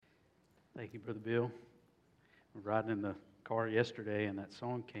Thank you, Brother Bill. We were riding in the car yesterday, and that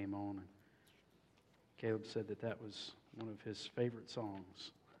song came on. And Caleb said that was one of his favorite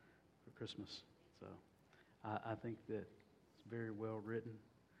songs for Christmas. So I think that it's very well written.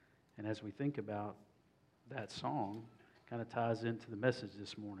 And as we think about that song, kind of ties into the message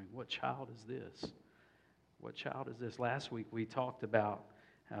this morning. What child is this? What child is this? Last week we talked about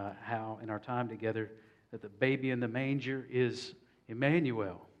how in our time together that the baby in the manger is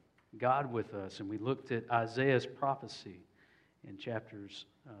Emmanuel, God with us. And we looked at Isaiah's prophecy in chapters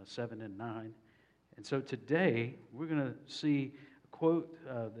 7 and 9. And so today we're going to see a quote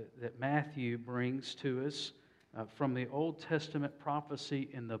that Matthew brings to us from the Old Testament prophecy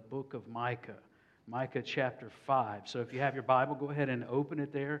in the book of Micah. Micah chapter 5. So if you have your Bible, go ahead and open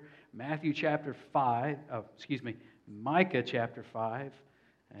it there. Micah chapter 5.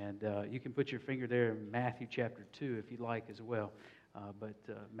 And you can put your finger there in Matthew chapter 2 if you'd like as well. But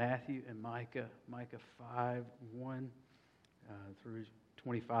Matthew and Micah 5, 1 through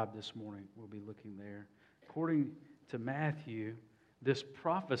 25 this morning. We'll be looking there. According to Matthew, this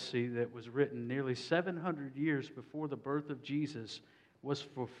prophecy that was written nearly 700 years before the birth of Jesus was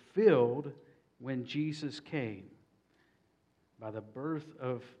fulfilled when Jesus came. By the birth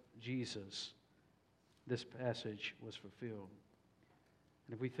of Jesus, this passage was fulfilled.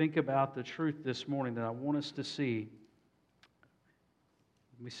 And if we think about the truth this morning that I want us to see,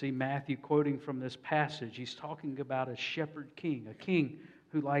 we see Matthew quoting from this passage. He's talking about a shepherd king, a king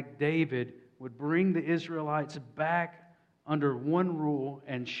who, like David, would bring the Israelites back under one rule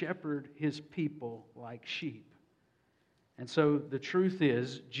and shepherd his people like sheep. And so the truth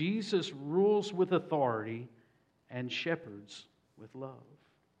is, Jesus rules with authority and shepherds with love.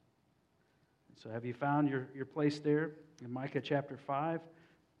 So have you found your place there in Micah chapter 5?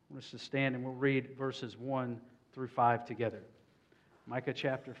 I want us to stand and we'll read verses 1 through 5 together. Micah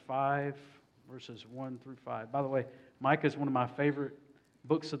chapter 5, verses 1 through 5. By the way, Micah is one of my favorite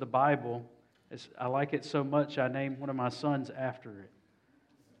books of the Bible. I like it so much, I named one of my sons after it.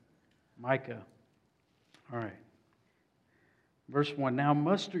 Micah. All right. Verse 1, now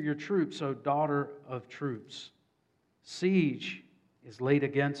muster your troops, O daughter of troops. Siege is laid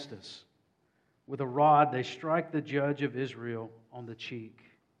against us. With a rod they strike the judge of Israel on the cheek.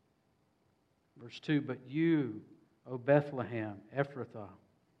 Verse 2, but you, O Bethlehem, Ephrathah,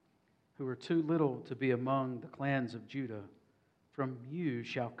 who are too little to be among the clans of Judah, from you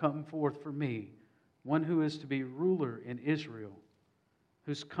shall come forth for me one who is to be ruler in Israel,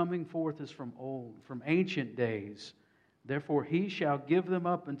 whose coming forth is from old, from ancient days. Therefore he shall give them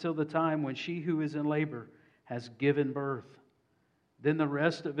up until the time when she who is in labor has given birth. Then the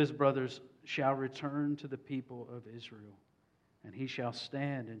rest of his brothers shall return to the people of Israel, and he shall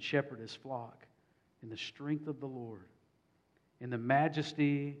stand and shepherd his flock in the strength of the Lord, in the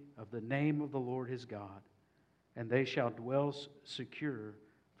majesty of the name of the Lord his God. And they shall dwell secure,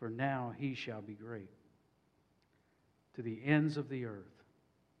 for now he shall be great to the ends of the earth,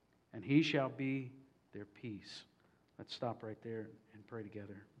 and he shall be their peace. Let's stop right there and pray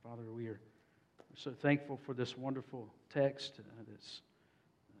together. Father, we're so thankful for this wonderful text that's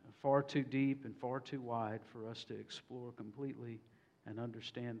far too deep and far too wide for us to explore completely and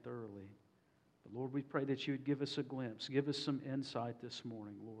understand thoroughly. But Lord, we pray that you would give us a glimpse, give us some insight this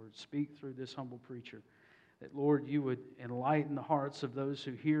morning, Lord. Speak through this humble preacher. That, Lord, you would enlighten the hearts of those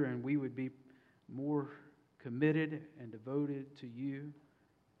who hear, and we would be more committed and devoted to you.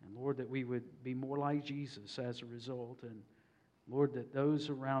 And, Lord, that we would be more like Jesus as a result. And, Lord, that those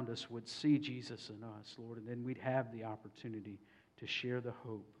around us would see Jesus in us, Lord, and then we'd have the opportunity to share the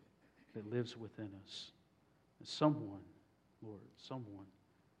hope that lives within us. And someone, Lord, someone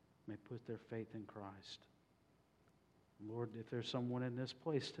may put their faith in Christ. Lord, if there's someone in this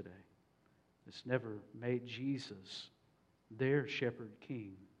place today that's never made Jesus their shepherd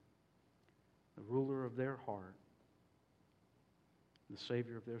king, the ruler of their heart, the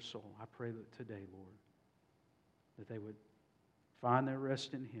Savior of their soul, I pray that today, Lord, that they would find their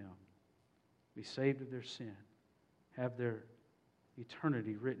rest in Him, be saved of their sin, have their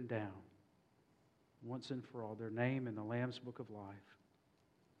eternity written down once and for all, their name in the Lamb's Book of Life.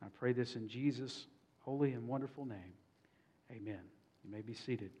 I pray this in Jesus' holy and wonderful name. Amen. You may be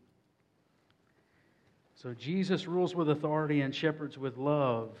seated. So Jesus rules with authority and shepherds with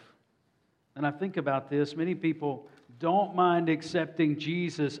love. And I think about this. Many people don't mind accepting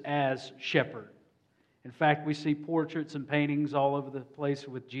Jesus as shepherd. In fact, we see portraits and paintings all over the place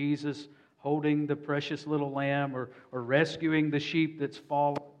with Jesus holding the precious little lamb or rescuing the sheep that's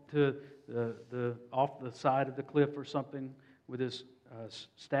fallen to off the side of the cliff or something with his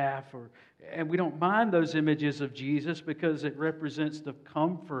staff, and we don't mind those images of Jesus because it represents the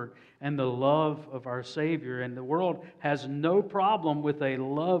comfort and the love of our Savior. And the world has no problem with a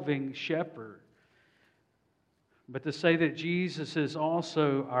loving shepherd. But to say that Jesus is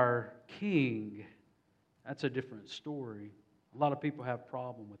also our King, that's a different story. A lot of people have a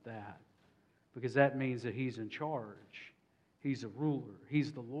problem with that because that means that He's in charge. He's a ruler.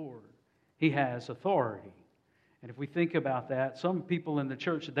 He's the Lord. He has authority. And if we think about that, some people in the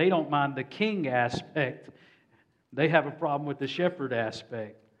church, they don't mind the king aspect. They have a problem with the shepherd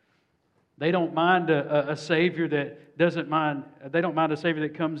aspect. They don't mind a Savior that doesn't mind. They don't mind a Savior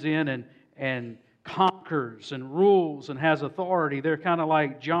that comes in and conquers and rules and has authority. They're kind of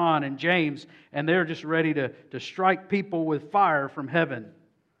like John and James, and they're just ready to strike people with fire from heaven.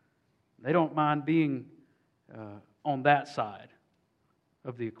 They don't mind being on that side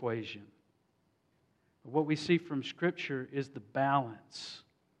of the equation. What we see from Scripture is the balance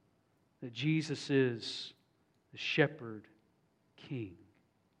that Jesus is the shepherd king.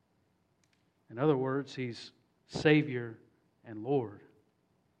 In other words, He's Savior and Lord.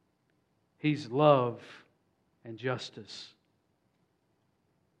 He's love and justice.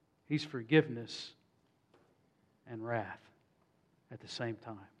 He's forgiveness and wrath at the same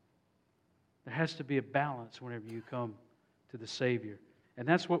time. There has to be a balance whenever you come to the Savior. And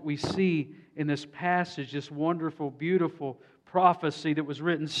that's what we see in this passage, this wonderful, beautiful prophecy that was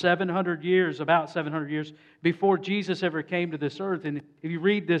written about 700 years before Jesus ever came to this earth. And if you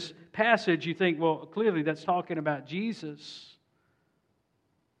read this passage, you think, well, clearly that's talking about Jesus.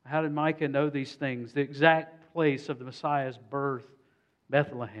 How did Micah know these things? The exact place of the Messiah's birth,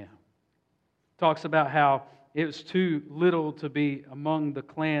 Bethlehem. Talks about how it was too little to be among the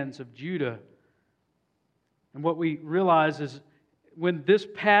clans of Judah. And what we realize is when this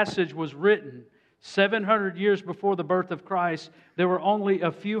passage was written, 700 years before the birth of Christ, there were only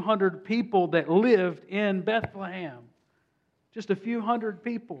a few hundred people that lived in Bethlehem. Just a few hundred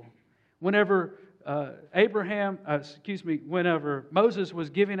people. Whenever whenever Moses was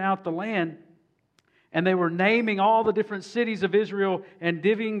giving out the land, and they were naming all the different cities of Israel and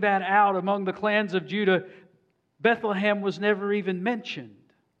divvying that out among the clans of Judah, Bethlehem was never even mentioned.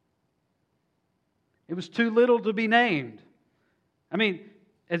 It was too little to be named. I mean,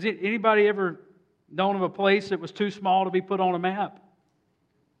 has anybody ever known of a place that was too small to be put on a map?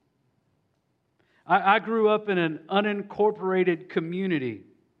 I grew up in an unincorporated community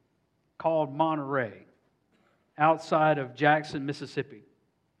called Morea, outside of Jackson, Mississippi.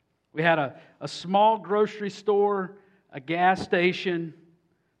 We had a small grocery store, a gas station,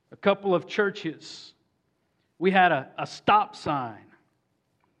 a couple of churches. We had a stop sign.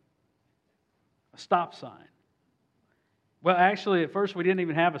 A stop sign. Well, actually, at first we didn't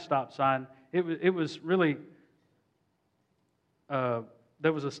even have a stop sign. It was really,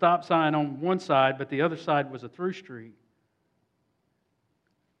 there was a stop sign on one side, but the other side was a through street.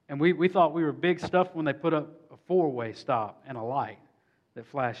 And we thought we were big stuff when they put up a four-way stop and a light that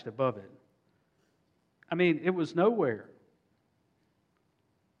flashed above it. I mean, it was nowhere.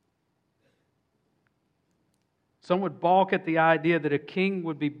 Some would balk at the idea that a king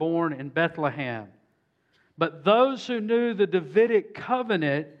would be born in Bethlehem. But those who knew the Davidic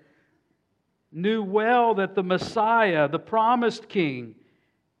covenant knew well that the Messiah, the promised king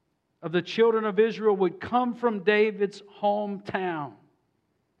of the children of Israel, would come from David's hometown.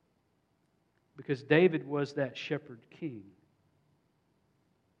 Because David was that shepherd king.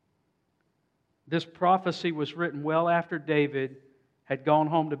 This prophecy was written well after David had gone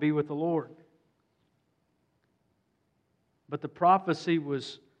home to be with the Lord. But the prophecy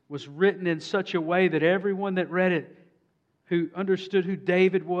was written in such a way that everyone that read it, who understood who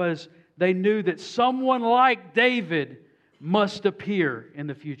David was, they knew that someone like David must appear in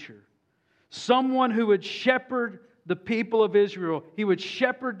the future. Someone who would shepherd the people of Israel. He would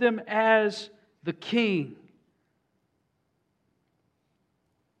shepherd them as the king.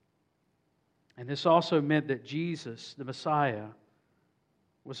 And this also meant that Jesus, the Messiah,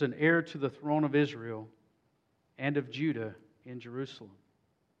 was an heir to the throne of Israel and of Judah in Jerusalem.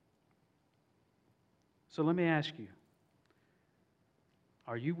 So let me ask you,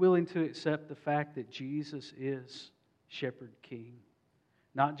 are you willing to accept the fact that Jesus is shepherd king?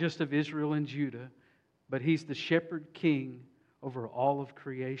 Not just of Israel and Judah, but He's the shepherd king over all of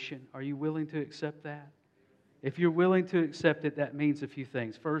creation. Are you willing to accept that? If you're willing to accept it, that means a few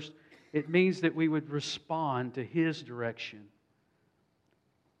things. First, it means that we would respond to His direction.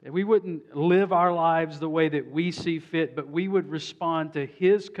 That we wouldn't live our lives the way that we see fit, but we would respond to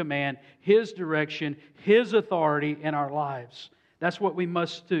His command, His direction, His authority in our lives. That's what we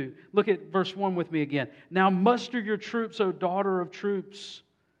must do. Look at verse 1 with me again. Now muster your troops, O daughter of troops.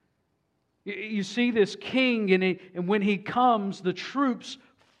 You see this king, and when he comes, the troops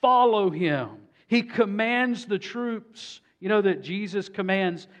follow him. He commands the troops. You know that Jesus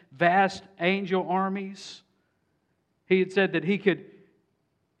commands vast angel armies? He had said that he could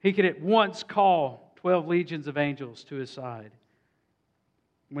at once call 12 legions of angels to his side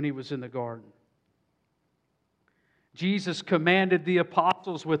when he was in the garden. Jesus commanded the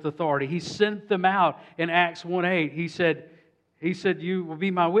apostles with authority. He sent them out in Acts 1:8. He said, you will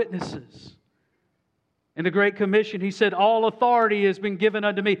be my witnesses. In the Great Commission, He said, all authority has been given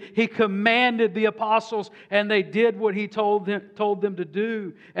unto me. He commanded the apostles, and they did what He told them to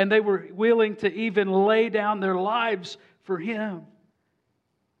do. And they were willing to even lay down their lives for Him.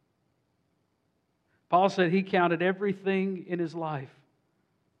 Paul said he counted everything in his life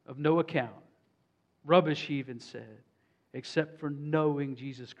of no account. Rubbish, he even said, except for knowing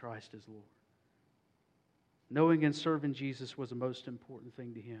Jesus Christ as Lord. Knowing and serving Jesus was the most important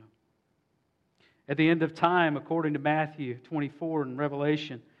thing to him. At the end of time, according to Matthew 24 and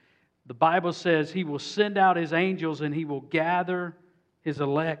Revelation, the Bible says He will send out His angels and He will gather His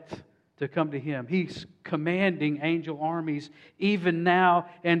elect to come to Him. He's commanding angel armies even now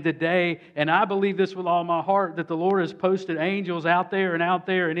and today. And I believe this with all my heart, that the Lord has posted angels out there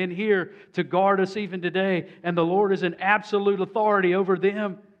and in here to guard us even today. And the Lord is in absolute authority over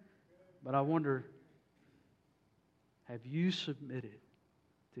them. But I wonder, have you submitted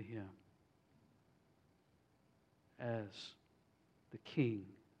to Him as the King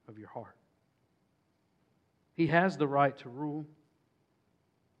of your heart? He has the right to rule.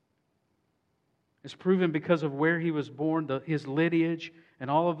 It's proven because of where He was born, His lineage, and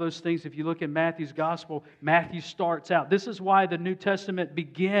all of those things. If you look at Matthew's Gospel, Matthew starts out. This is why the New Testament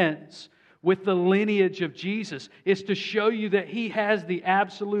begins with the lineage of Jesus. It's to show you that He has the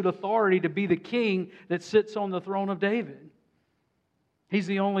absolute authority to be the King that sits on the throne of David. He's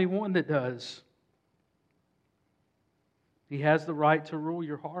the only one that does. He has the right to rule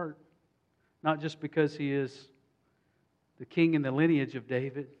your heart, not just because He is the King in the lineage of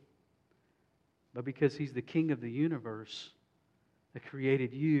David, but because He's the King of the universe that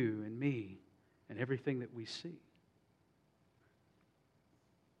created you and me and everything that we see.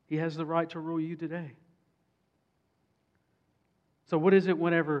 He has the right to rule you today. So what is it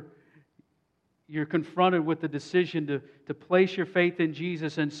whenever you're confronted with the decision to place your faith in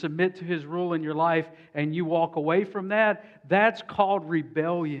Jesus and submit to His rule in your life, and you walk away from that? That's called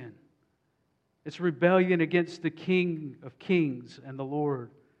rebellion. It's rebellion against the King of Kings and the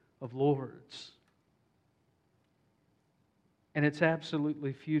Lord of Lords. And it's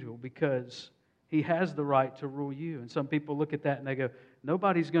absolutely futile because He has the right to rule you. And some people look at that and they go,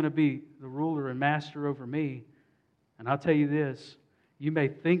 nobody's going to be the ruler and master over me. And I'll tell you this, you may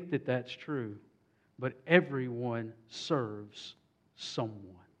think that that's true, but everyone serves someone.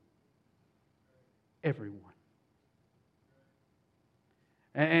 Everyone.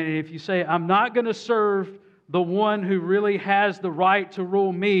 And if you say, I'm not going to serve the one who really has the right to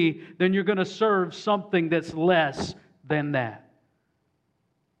rule me, then you're going to serve something that's less than that.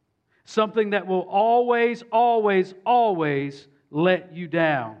 Something that will always, always, always let you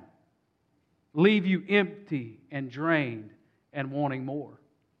down. Leave you empty and drained and wanting more.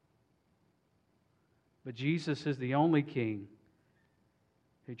 But Jesus is the only King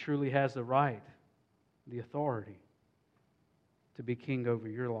who truly has the right, the authority to be King over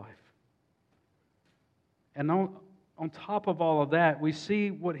your life. And on top of all of that, we see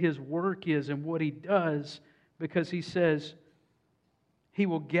what His work is and what He does, because He says He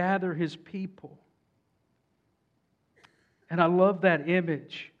will gather His people. And I love that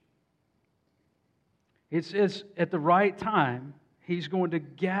image. It says at the right time, He's going to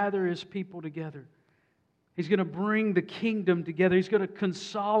gather His people together. He's going to bring the kingdom together. He's going to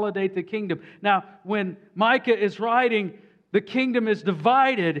consolidate the kingdom. Now, when Micah is writing, the kingdom is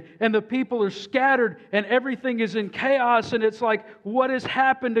divided and the people are scattered and everything is in chaos, and it's like, what has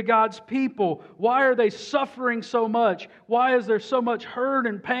happened to God's people? Why are they suffering so much? Why is there so much hurt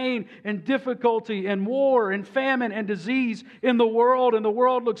and pain and difficulty and war and famine and disease in the world? And the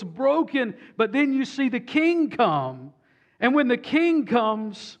world looks broken. But then you see the King come. And when the King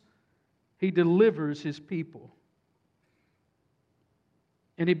comes, He delivers His people.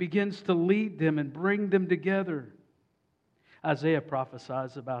 And He begins to lead them and bring them together. Isaiah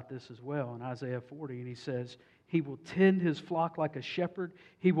prophesies about this as well in Isaiah 40, and he says, He will tend His flock like a shepherd.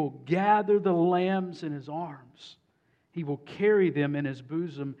 He will gather the lambs in His arms. He will carry them in His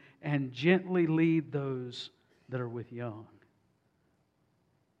bosom and gently lead those that are with young.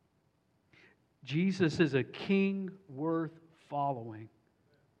 Jesus is a King worth following.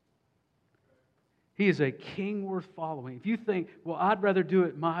 He is a king worth following. If you think, well, I'd rather do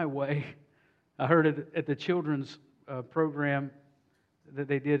it my way. I heard it at the children's program that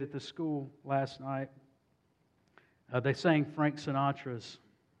they did at the school last night. They sang Frank Sinatra's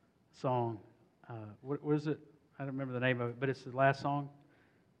song. What is it? I don't remember the name of it, but it's the last song.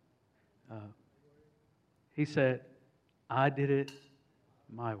 He said, I did it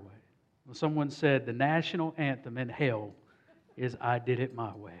my way. Well, someone said the national anthem in hell is I did it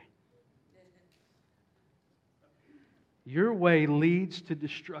my way. Your way leads to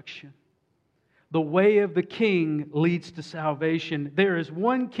destruction. The way of the king leads to salvation. There is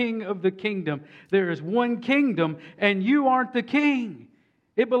one king of the kingdom. There is one kingdom, and you aren't the king.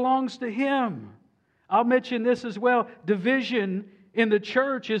 It belongs to him. I'll mention this as well. Division in the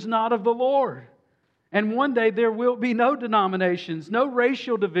church is not of the Lord. And one day there will be no denominations, no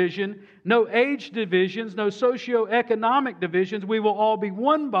racial division, no age divisions, no socioeconomic divisions. We will all be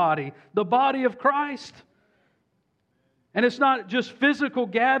one body, the body of Christ. And it's not just physical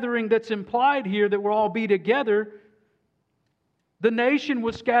gathering that's implied here that we'll all be together. The nation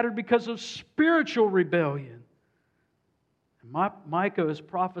was scattered because of spiritual rebellion. Micah is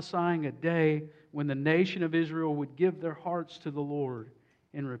prophesying a day when the nation of Israel would give their hearts to the Lord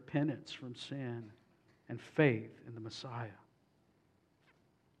in repentance from sin and faith in the Messiah.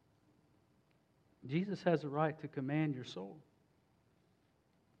 Jesus has a right to command your soul.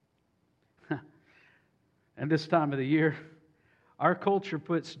 And this time of the year, our culture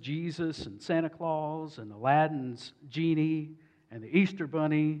puts Jesus and Santa Claus and Aladdin's genie and the Easter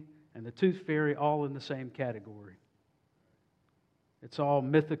bunny and the tooth fairy all in the same category. It's all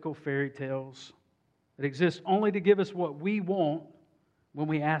mythical fairy tales that exist only to give us what we want when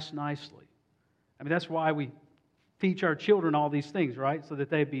we ask nicely. I mean, that's why we teach our children all these things, right? So that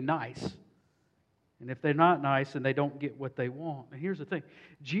they'd be nice. And if they're not nice, then they don't get what they want. And here's the thing.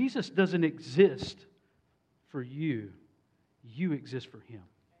 Jesus doesn't exist for you. You exist for Him.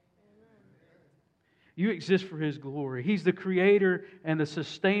 You exist for His glory. He's the creator and the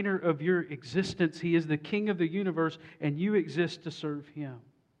sustainer of your existence. He is the King of the universe, and you exist to serve Him.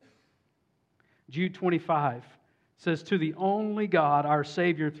 Jude 25 says, to the only God, our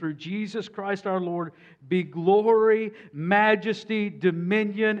Savior, through Jesus Christ our Lord, be glory, majesty,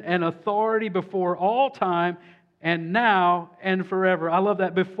 dominion, and authority before all time, and now and forever. I love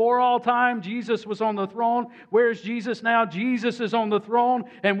that. Before all time, Jesus was on the throne. Where is Jesus now? Jesus is on the throne.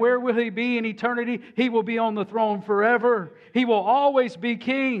 And where will He be in eternity? He will be on the throne forever. He will always be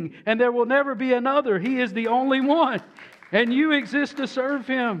King, and there will never be another. He is the only one. And you exist to serve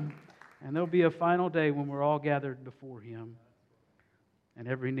Him. And there'll be a final day when we're all gathered before Him, and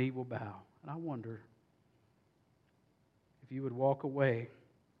every knee will bow. And I wonder if you would walk away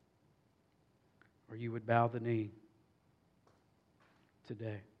or you would bow the knee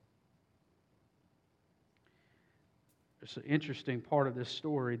today. There's an interesting part of this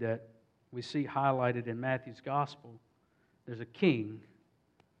story that we see highlighted in Matthew's Gospel. There's a king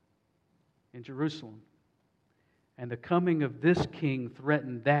in Jerusalem. And the coming of this king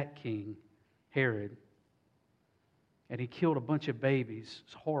threatened that king, Herod. And he killed a bunch of babies.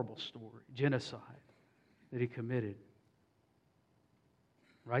 It's a horrible story. Genocide that he committed.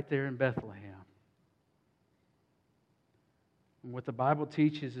 Right there in Bethlehem. And what the Bible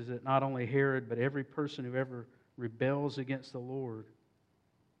teaches is that not only Herod, but every person who ever rebels against the Lord,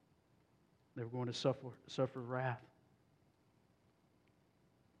 they're going to suffer wrath.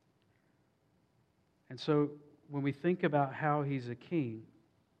 And so, when we think about how He's a king,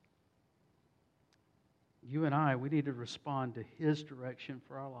 you and I, we need to respond to His direction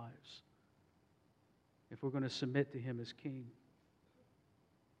for our lives if we're going to submit to Him as king.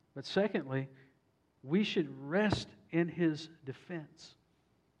 But secondly, we should rest in His defense.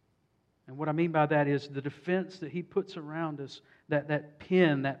 And what I mean by that is the defense that He puts around us, that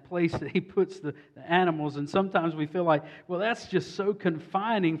pen, that place that He puts the animals. And sometimes we feel like, well, that's just so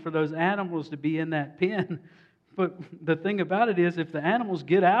confining for those animals to be in that pen. But the thing about it is, if the animals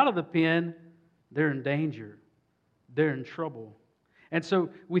get out of the pen, they're in danger. They're in trouble. And so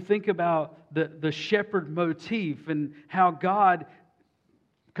we think about the shepherd motif and how God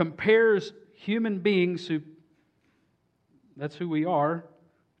compares human beings, who that's who we are,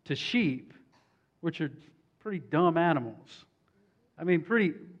 to sheep, which are pretty dumb animals. I mean,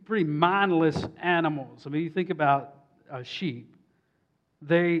 pretty mindless animals. I mean, you think about sheep.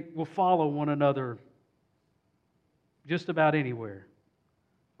 They will follow one another just about anywhere,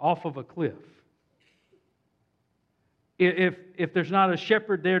 off of a cliff. If there's not a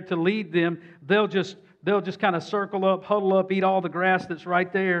shepherd there to lead them, they'll just kind of circle up, huddle up, eat all the grass that's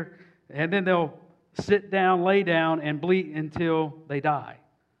right there, and then they'll sit down, lay down, and bleat until they die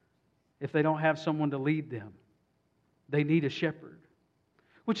if they don't have someone to lead them. They need a shepherd,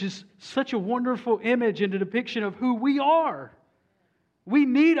 which is such a wonderful image and a depiction of who we are. We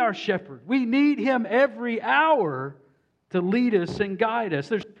need our shepherd. We need him every hour to lead us and guide us.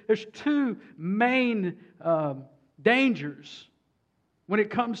 There's two main dangers when it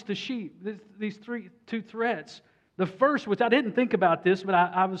comes to sheep. These two threats. The first, which I didn't think about this, but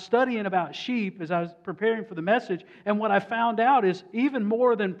I was studying about sheep as I was preparing for the message, and what I found out is even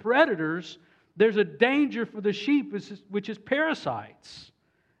more than predators, there's a danger for the sheep, which is parasites.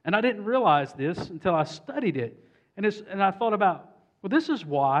 And I didn't realize this until I studied it. And I thought about, well, this is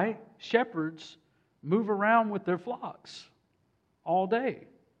why shepherds move around with their flocks all day.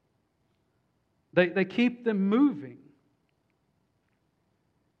 They keep them moving.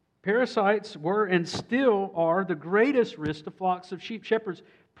 Parasites were and still are the greatest risk to flocks of sheep. Shepherds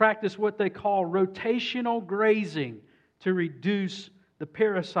practice what they call rotational grazing to reduce the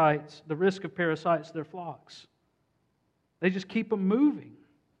risk of parasites to their flocks. They just keep them moving.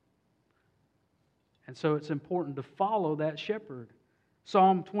 And so it's important to follow that shepherd.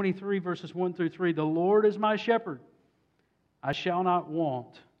 Psalm 23, verses 1 through 3, "The Lord is my shepherd, I shall not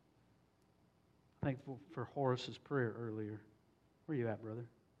want." Thankful for Horace's prayer earlier. Where are you at, brother?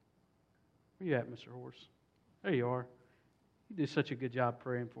 Where you at, Mr. Horace? There you are. You do such a good job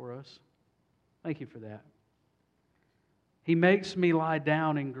praying for us. Thank you for that. "He makes me lie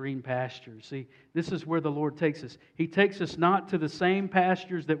down in green pastures." See, this is where the Lord takes us. He takes us not to the same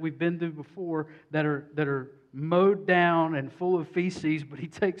pastures that we've been to before that are mowed down and full of feces, but He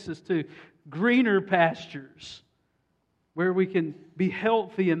takes us to greener pastures where we can be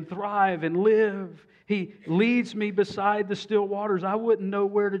healthy and thrive and live. He leads me beside the still waters. I wouldn't know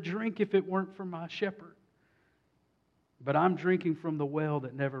where to drink if it weren't for my shepherd. But I'm drinking from the well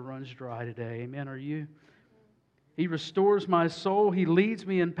that never runs dry today. Amen, are you? "He restores my soul. He leads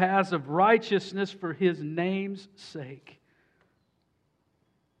me in paths of righteousness for His name's sake."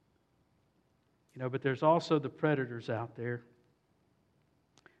 But there's also the predators out there.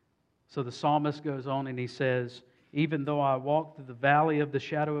 So the psalmist goes on and he says, "Even though I walk through the valley of the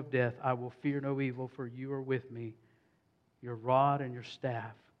shadow of death, I will fear no evil, for you are with me. Your rod and your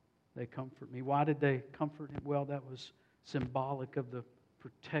staff, they comfort me." Why did they comfort him? Well, that was symbolic of the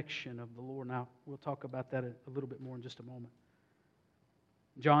protection of the Lord. Now, we'll talk about that a little bit more in just a moment.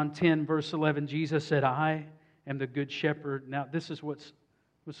 John 10, verse 11, Jesus said, "I am the good shepherd." Now, this is what's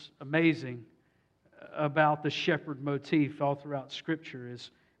amazing about the shepherd motif all throughout Scripture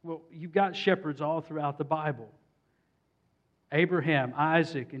is, well, you've got shepherds all throughout the Bible. Abraham,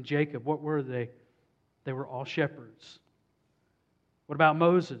 Isaac, and Jacob, what were they? They were all shepherds. What about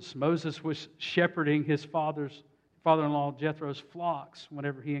Moses? Moses was shepherding his father-in-law Jethro's flocks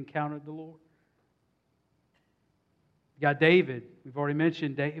whenever he encountered the Lord. You got David. We've already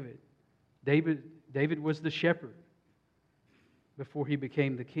mentioned David. David was the shepherd before he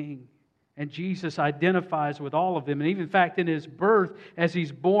became the king. And Jesus identifies with all of them. And even in fact, in His birth, as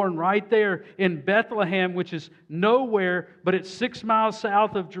He's born right there in Bethlehem, which is nowhere, but it's 6 miles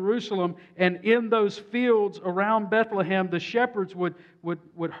south of Jerusalem. And in those fields around Bethlehem, the shepherds would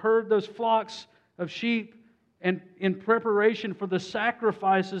herd those flocks of sheep and in preparation for the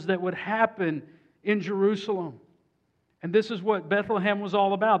sacrifices that would happen in Jerusalem. And this is what Bethlehem was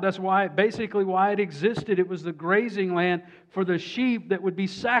all about. That's why it existed. It was the grazing land for the sheep that would be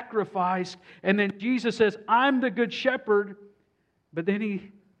sacrificed. And then Jesus says, "I'm the good shepherd," but then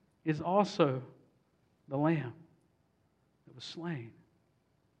He is also the lamb that was slain.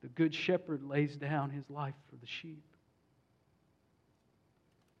 The good shepherd lays down His life for the sheep.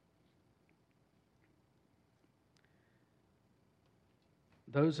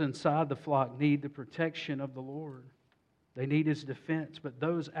 Those inside the flock need the protection of the Lord. They need His defense. But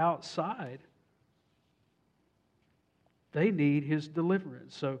those outside, they need His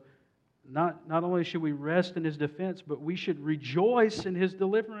deliverance. So not only should we rest in His defense, but we should rejoice in His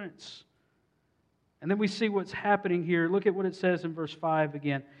deliverance. And then we see what's happening here. Look at what it says in verse 5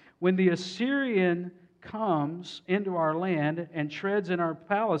 again. "When the Assyrian comes into our land and treads in our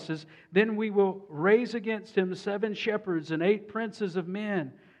palaces, then we will raise against him 7 shepherds and 8 princes of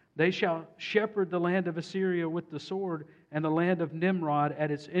men. They shall shepherd the land of Assyria with the sword, and the land of Nimrod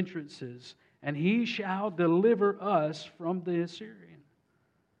at its entrances. And he shall deliver us from the Assyrian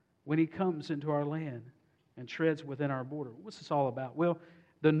when he comes into our land and treads within our border." What's this all about? Well,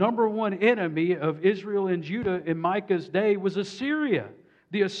 the number one enemy of Israel and Judah in Micah's day was Assyria.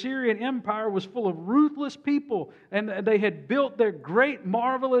 The Assyrian Empire was full of ruthless people, and they had built their great,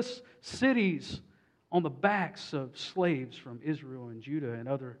 marvelous cities on the backs of slaves from Israel and Judah and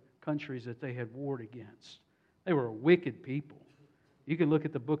other countries that they had warred against. They were a wicked people. You can look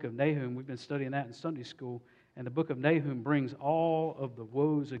at the book of Nahum. We've been studying that in Sunday school. And the book of Nahum brings all of the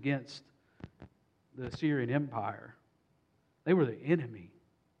woes against the Assyrian Empire. They were the enemy.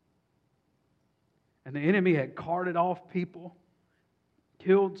 And the enemy had carted off people,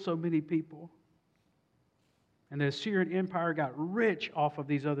 killed so many people. And the Assyrian Empire got rich off of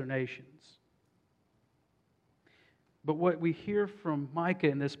these other nations. But what we hear from Micah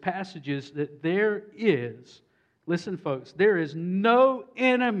in this passage is that there is, listen folks, there is no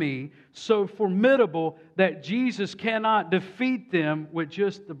enemy so formidable that Jesus cannot defeat them with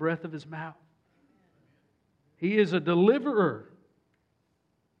just the breath of His mouth. He is a deliverer.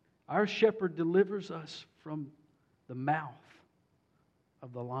 Our shepherd delivers us from the mouth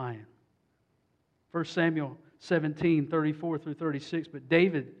of the lion. 1 Samuel 17, 34 through 36. But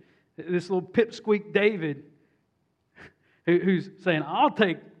David, this little pipsqueak David, who's saying, I'll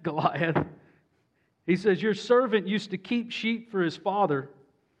take Goliath. He says, your servant used to keep sheep for his father.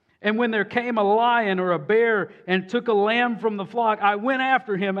 And when there came a lion or a bear and took a lamb from the flock, I went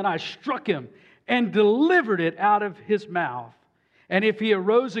after him and I struck him and delivered it out of his mouth. And if he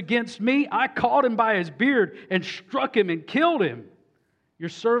arose against me, I caught him by his beard and struck him and killed him. Your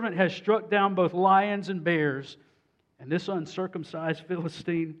servant has struck down both lions and bears, and this uncircumcised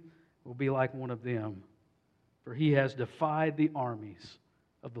Philistine will be like one of them, for he has defied the armies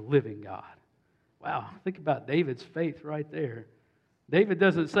of the living God. Wow, think about David's faith right there. David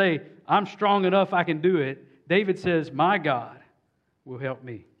doesn't say, I'm strong enough, I can do it. David says, my God will help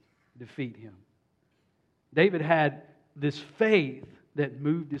me defeat him. David had this faith that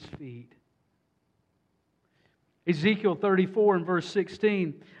moved his feet. Ezekiel 34 and verse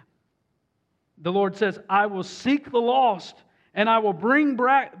 16, the Lord says, I will seek the lost, and I will bring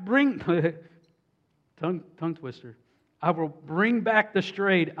tongue twister. I will bring back the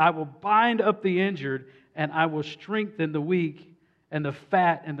strayed, I will bind up the injured, and I will strengthen the weak, and the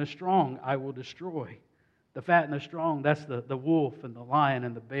fat and the strong I will destroy. The fat and the strong, that's the wolf and the lion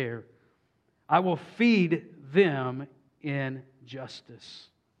and the bear. I will feed them in justice.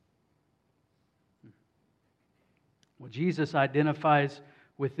 Well, Jesus identifies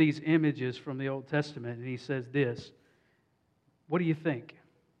with these images from the Old Testament, and He says this. What do you think?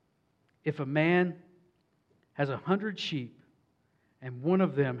 If a man has 100 sheep and one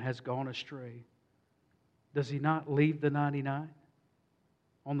of them has gone astray, does he not leave the 99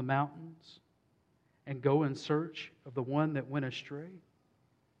 on the mountains and go in search of the one that went astray?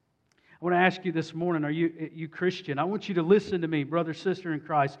 I want to ask you this morning, are you Christian? I want you to listen to me, brother, sister in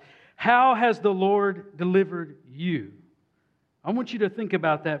Christ. How has the Lord delivered you? I want you to think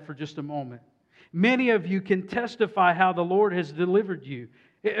about that for just a moment. Many of you can testify how the Lord has delivered you.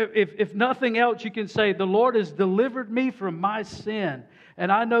 If nothing else, you can say, the Lord has delivered me from my sin.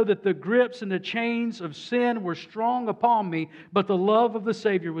 And I know that the grips and the chains of sin were strong upon me, but the love of the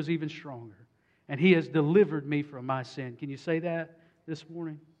Savior was even stronger. And He has delivered me from my sin. Can you say that this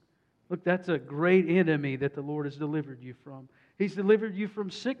morning? Look, that's a great enemy that the Lord has delivered you from. He's delivered you from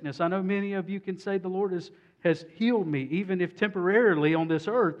sickness. I know many of you can say the Lord has healed me. Even if temporarily on this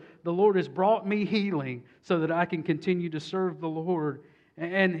earth, the Lord has brought me healing so that I can continue to serve the Lord.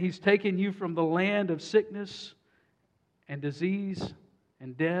 And He's taken you from the land of sickness and disease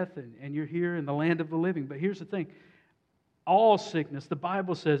and death, and you're here in the land of the living. But here's the thing. All sickness, the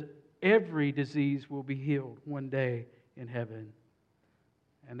Bible says, every disease will be healed one day in heaven.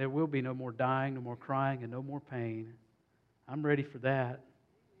 And there will be no more dying, no more crying, and no more pain. I'm ready for that.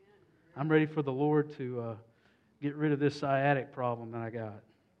 I'm ready for the Lord to get rid of this sciatic problem that I got.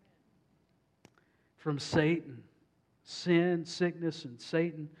 From Satan, sin, sickness, and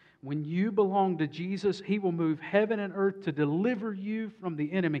Satan. When you belong to Jesus, He will move heaven and earth to deliver you from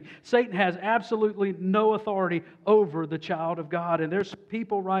the enemy. Satan has absolutely no authority over the child of God. And there's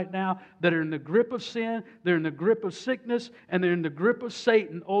people right now that are in the grip of sin, they're in the grip of sickness, and they're in the grip of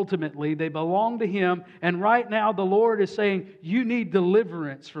Satan ultimately. They belong to him. And right now the Lord is saying, you need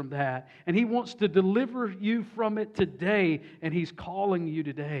deliverance from that. And He wants to deliver you from it today. And He's calling you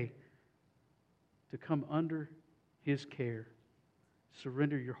today to come under His care.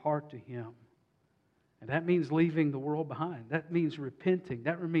 Surrender your heart to Him. And that means leaving the world behind. That means repenting.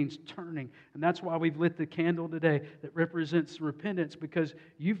 That means turning. And that's why we've lit the candle today that represents repentance, because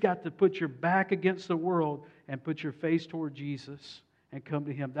you've got to put your back against the world and put your face toward Jesus and come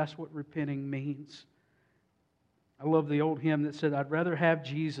to Him. That's what repenting means. I love the old hymn that said, I'd rather have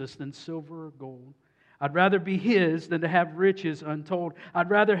Jesus than silver or gold. I'd rather be His than to have riches untold. I'd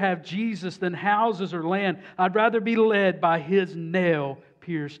rather have Jesus than houses or land. I'd rather be led by His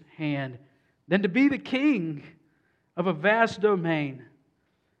nail-pierced hand than to be the king of a vast domain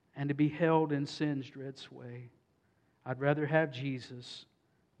and to be held in sin's dread sway. I'd rather have Jesus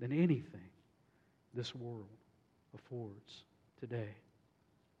than anything this world affords today.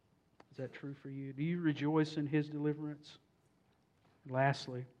 Is that true for you? Do you rejoice in His deliverance? And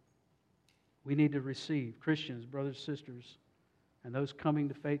lastly, we need to receive, Christians, brothers, sisters, and those coming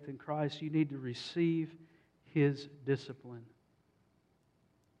to faith in Christ, you need to receive His discipline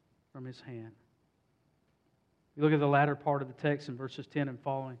from His hand. You look at the latter part of the text in verses 10 and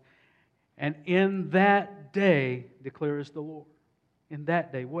following. And in that day, declares the Lord. In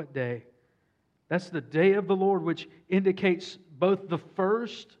that day, what day? That's the day of the Lord, which indicates both the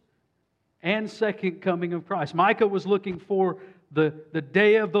first and second coming of Christ. Micah was looking for the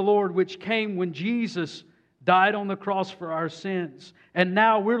day of the Lord, which came when Jesus died on the cross for our sins. And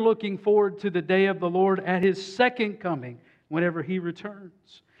now we're looking forward to the day of the Lord at His second coming, whenever He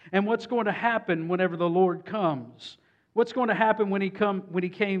returns. And what's going to happen whenever the Lord comes? What's going to happen when He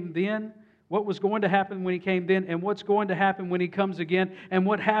came then? What was going to happen when He came then? And what's going to happen when He comes again? And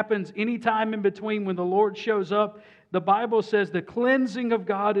what happens any time in between when the Lord shows up? The Bible says the cleansing of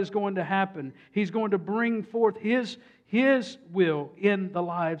God is going to happen. He's going to bring forth His will in the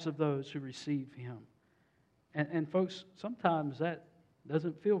lives of those who receive Him. And folks, sometimes that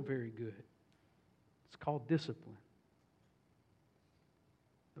doesn't feel very good. It's called discipline.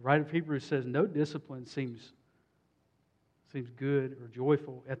 The writer of Hebrews says no discipline seems good or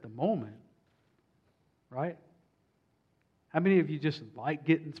joyful at the moment. Right? How many of you just like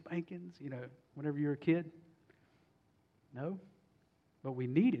getting spankings, whenever you're a kid? No? But we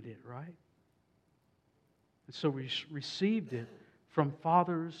needed it, right? And so we received it from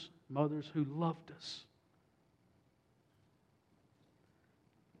fathers, mothers who loved us.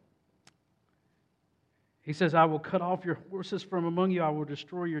 He says, I will cut off your horses from among you. I will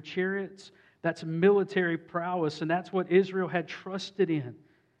destroy your chariots. That's military prowess, and that's what Israel had trusted in.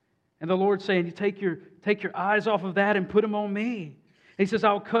 And the Lord's saying, you take your eyes off of that and put them on me. He says,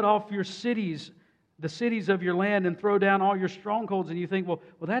 I'll cut off your cities, the cities of your land, and throw down all your strongholds. And you think, well,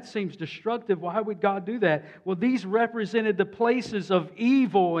 that seems destructive. Why would God do that? Well, these represented the places of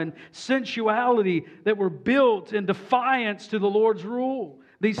evil and sensuality that were built in defiance to the Lord's rule.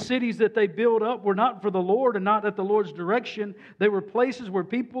 These cities that they built up were not for the Lord and not at the Lord's direction. They were places where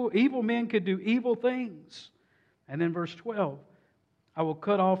evil men could do evil things. And then verse 12, I will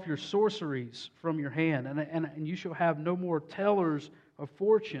cut off your sorceries from your hand, and you shall have no more tellers of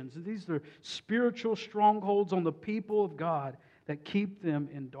fortunes. These are spiritual strongholds on the people of God that keep them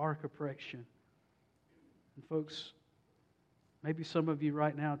in dark oppression. And folks, maybe some of you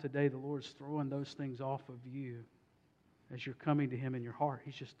right now today, the Lord's throwing those things off of you as you're coming to Him in your heart.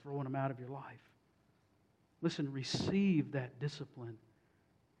 He's just throwing them out of your life. Listen, receive that discipline.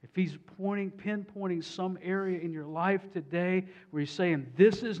 If He's pinpointing some area in your life today where He's saying,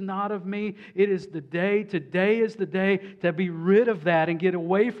 this is not of me, it is the day, today is the day to be rid of that and get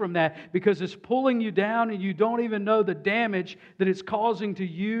away from that, because it's pulling you down and you don't even know the damage that it's causing to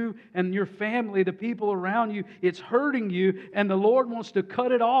you and your family, the people around you. It's hurting you, and the Lord wants to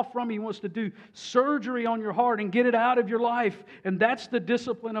cut it off from you. He wants to do surgery on your heart and get it out of your life. And that's the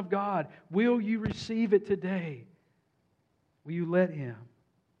discipline of God. Will you receive it today? Will you let Him?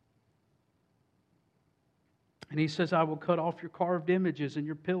 And He says, I will cut off your carved images and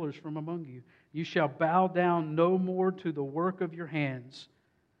your pillars from among you. You shall bow down no more to the work of your hands,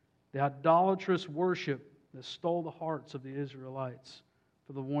 the idolatrous worship that stole the hearts of the Israelites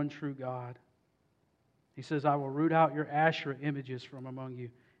for the one true God. He says, I will root out your Asherah images from among you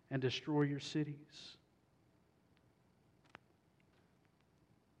and destroy your cities.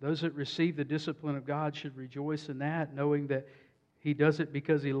 Those that receive the discipline of God should rejoice in that, knowing that He does it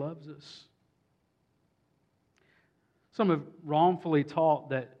because He loves us. Some have wrongfully taught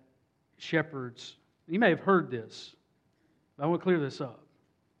that shepherds, you may have heard this, but I want to clear this up.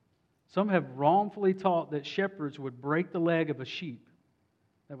 Some have wrongfully taught that shepherds would break the leg of a sheep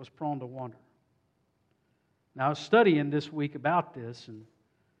that was prone to wander. Now, I was studying this week about this, and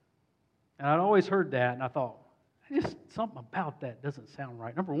I'd always heard that, and I thought, just something about that doesn't sound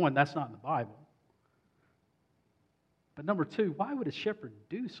right. Number one, that's not in the Bible. But number two, why would a shepherd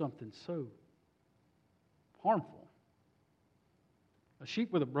do something so harmful? A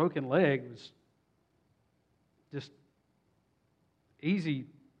sheep with a broken leg was just easy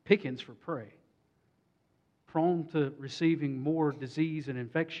pickings for prey. Prone to receiving more disease and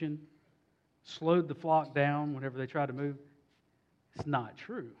infection. Slowed the flock down whenever they tried to move. It's not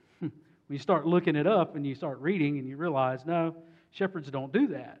true. When you start looking it up and you start reading and you realize, no, shepherds don't do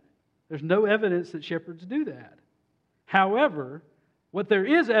that. There's no evidence that shepherds do that. However, What there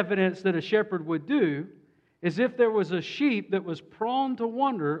is evidence that a shepherd would do is if there was a sheep that was prone to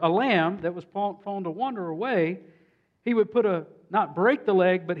wander, a lamb that was prone to wander away, he would not break the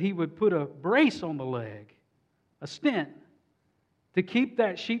leg, but he would put a brace on the leg, a stent, to keep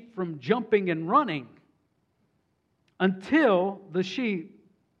that sheep from jumping and running until the sheep,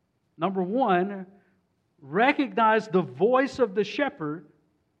 number one, recognized the voice of the shepherd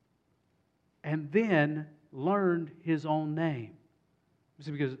and then learned his own name.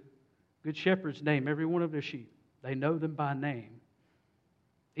 See, because good shepherds name every one of their sheep. They know them by name.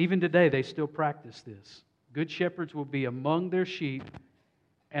 Even today, they still practice this. Good shepherds will be among their sheep,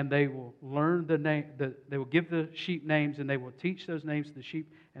 and they will learn the name. They will give the sheep names, and they will teach those names to the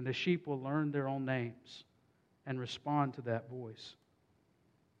sheep, and the sheep will learn their own names and respond to that voice.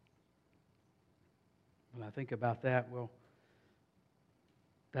 When I think about that, well,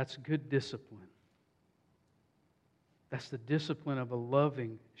 that's good discipline. That's the discipline of a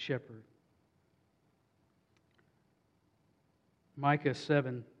loving shepherd. Micah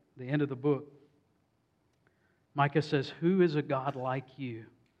 7, the end of the book, Micah says, "Who is a God like you?"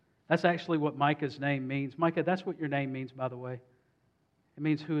 That's actually what Micah's name means. Micah, that's what your name means, by the way. It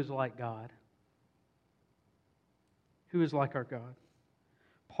means who is like God. Who is like our God?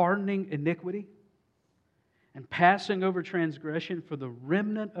 Pardoning iniquity and passing over transgression for the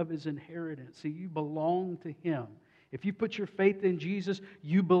remnant of His inheritance. See, you belong to Him. If you put your faith in Jesus,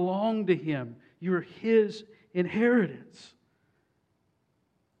 you belong to Him. You're His inheritance.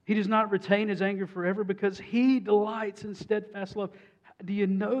 He does not retain His anger forever because He delights in steadfast love. Do you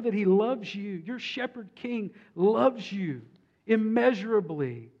know that He loves you? Your shepherd king loves you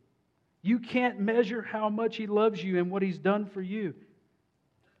immeasurably. You can't measure how much He loves you and what He's done for you.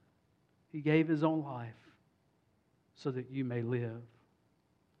 He gave His own life so that you may live.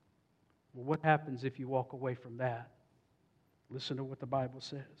 Well, what happens if you walk away from that? Listen to what the Bible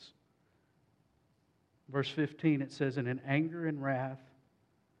says. Verse 15, it says, "And in anger and wrath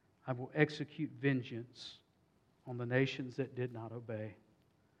I will execute vengeance on the nations that did not obey."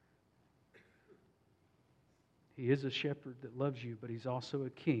 He is a shepherd that loves you, but He's also a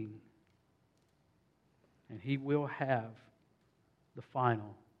king. And He will have the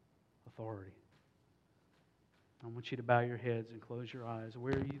final authority. I want you to bow your heads and close your eyes.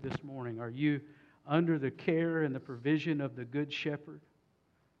 Where are you this morning? Are you under the care and the provision of the Good Shepherd?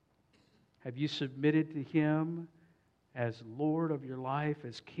 Have you submitted to Him as Lord of your life,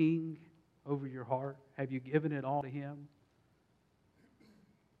 as King over your heart? Have you given it all to Him?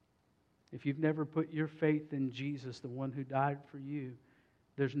 If you've never put your faith in Jesus, the one who died for you,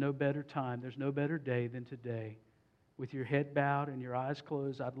 there's no better time, there's no better day than today. With your head bowed and your eyes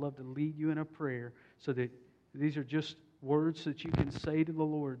closed, I'd love to lead you in a prayer so that these are just words that you can say to the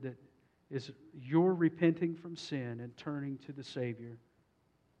Lord that is your repenting from sin and turning to the Savior,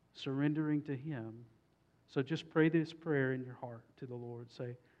 surrendering to Him. So just pray this prayer in your heart to the Lord.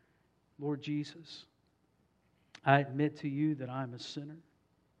 Say, "Lord Jesus, I admit to you that I'm a sinner,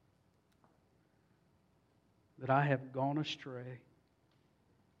 that I have gone astray,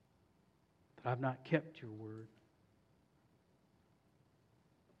 that I've not kept your word.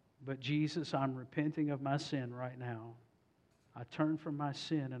 But Jesus, I'm repenting of my sin right now. I turn from my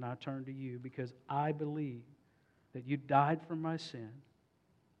sin and I turn to you because I believe that you died for my sin,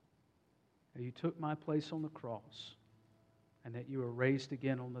 that you took my place on the cross, and that you were raised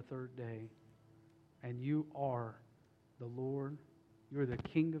again on the third day. And you are the Lord, you're the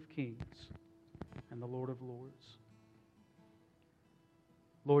King of kings and the Lord of lords.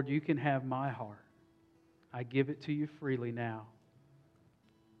 Lord, you can have my heart. I give it to you freely now.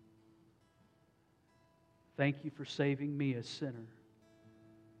 Thank you for saving me, a sinner.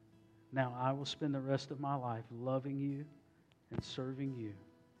 Now I will spend the rest of my life loving you and serving you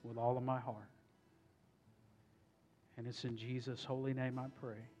with all of my heart. And it's in Jesus' holy name I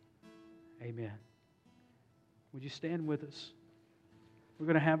pray. Amen. Would you stand with us? We're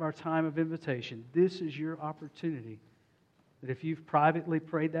going to have our time of invitation. This is your opportunity. That if you've privately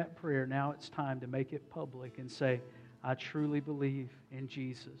prayed that prayer, now it's time to make it public and say, I truly believe in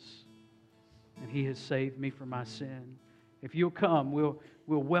Jesus. And He has saved me from my sin. If you'll come, we'll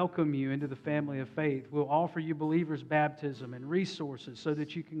welcome you into the family of faith. We'll offer you believers' baptism and resources so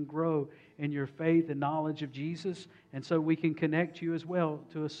that you can grow in your faith and knowledge of Jesus. And so we can connect you as well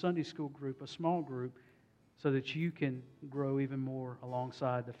to a Sunday school group, a small group, so that you can grow even more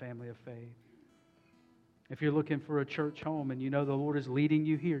alongside the family of faith. If you're looking for a church home and you know the Lord is leading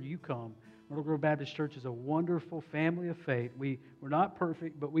you here, you come. Myrtle Grove Baptist Church is a wonderful family of faith. We're not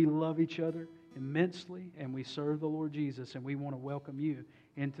perfect, but we love each other immensely, and we serve the Lord Jesus, and we want to welcome you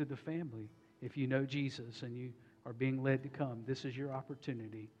into the family if you know Jesus and you are being led to come, this is your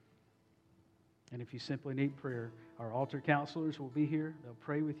opportunity. And if you simply need prayer, our altar counselors will be here. They'll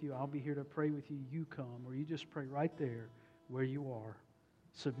pray with you. I'll be here to pray with you. You come, or you just pray right there where you are.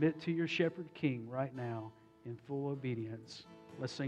 Submit to your shepherd king right now in full obedience. Let's sing.